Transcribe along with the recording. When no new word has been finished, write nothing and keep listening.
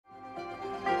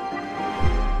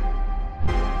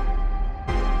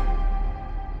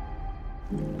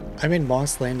I'm in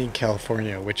Moss Landing,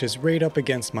 California, which is right up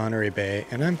against Monterey Bay,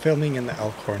 and I'm filming in the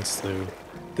Elkhorn Slough.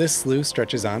 This slough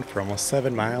stretches on for almost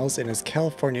 7 miles and is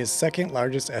California's second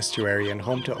largest estuary and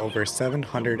home to over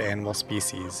 700 animal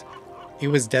species. It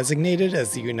was designated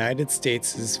as the United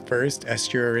States' first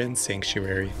estuarine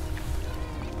sanctuary.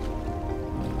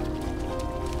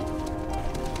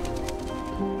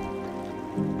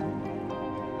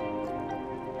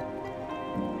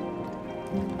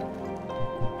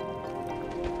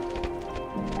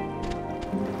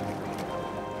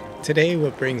 Today,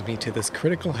 what brings me to this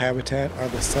critical habitat are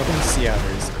the southern sea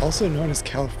otters, also known as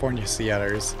California sea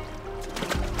otters.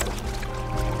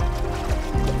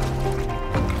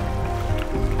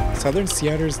 Southern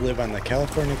sea otters live on the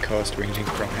California coast, ranging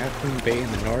from Half Moon Bay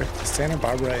in the north to Santa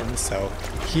Barbara in the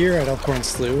south. Here at Elkhorn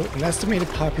Slough, an estimated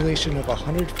population of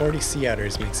 140 sea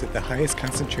otters makes it the highest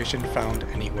concentration found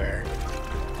anywhere.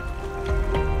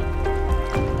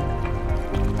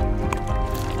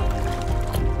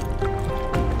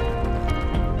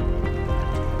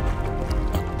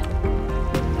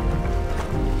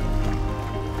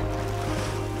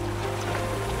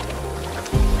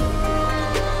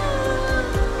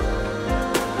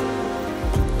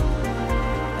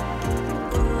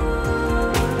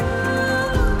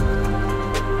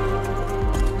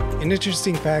 An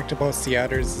interesting fact about sea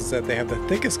otters is that they have the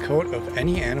thickest coat of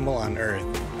any animal on Earth.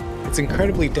 It's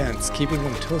incredibly dense, keeping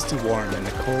them toasty warm in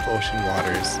the cold ocean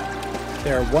waters.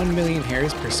 There are 1 million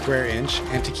hairs per square inch,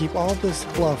 and to keep all this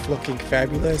fluff looking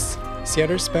fabulous, sea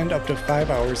otters spend up to 5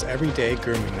 hours every day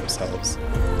grooming themselves.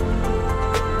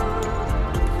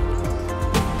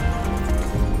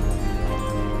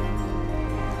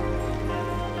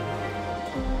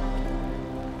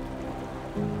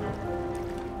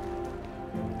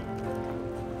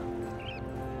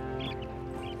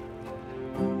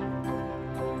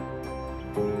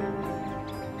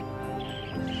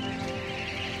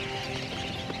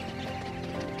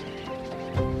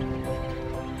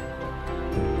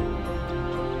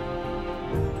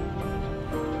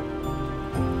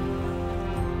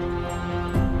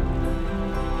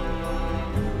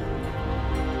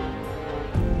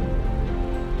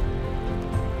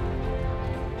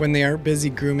 When they aren't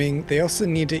busy grooming, they also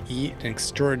need to eat an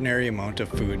extraordinary amount of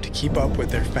food to keep up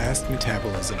with their fast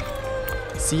metabolism.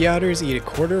 Sea otters eat a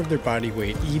quarter of their body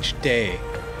weight each day.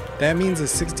 That means a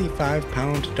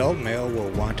 65-pound adult male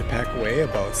will want to pack away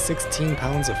about 16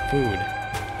 pounds of food.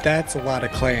 That's a lot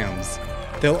of clams.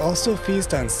 They'll also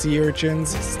feast on sea urchins,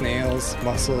 snails,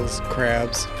 mussels,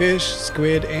 crabs, fish,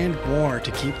 squid, and more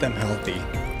to keep them healthy.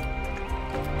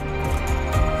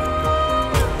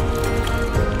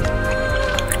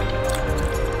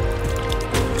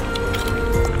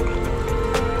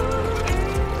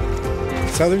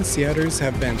 Southern sea otters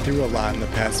have been through a lot in the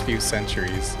past few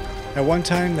centuries. At one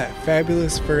time, that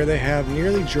fabulous fur they have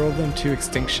nearly drove them to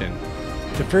extinction.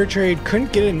 The fur trade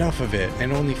couldn't get enough of it,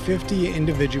 and only 50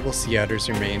 individual sea otters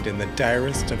remained in the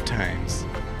direst of times.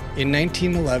 In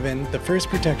 1911, the first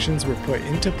protections were put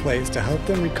into place to help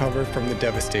them recover from the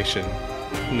devastation.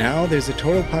 Now there's a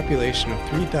total population of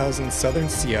 3,000 southern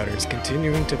sea otters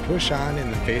continuing to push on in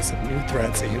the face of new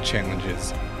threats and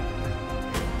challenges.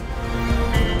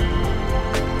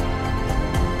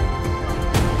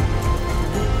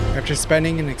 After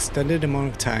spending an extended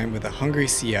amount of time with a hungry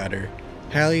sea otter,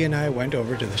 Hallie and I went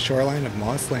over to the shoreline of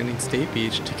Moss Landing State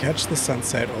Beach to catch the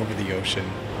sunset over the ocean.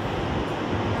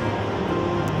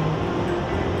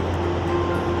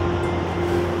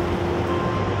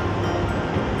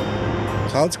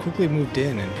 Clouds quickly moved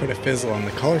in and put a fizzle on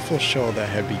the colorful show that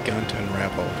had begun to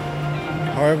unravel.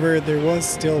 However, there was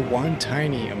still one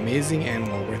tiny, amazing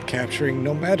animal worth capturing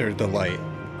no matter the light.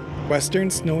 Western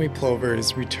snowy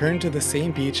plovers return to the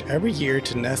same beach every year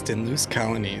to nest in loose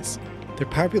colonies. Their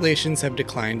populations have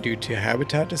declined due to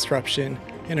habitat disruption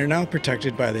and are now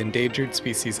protected by the Endangered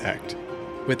Species Act.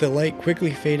 With the light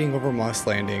quickly fading over Moss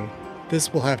Landing,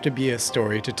 this will have to be a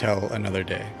story to tell another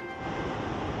day.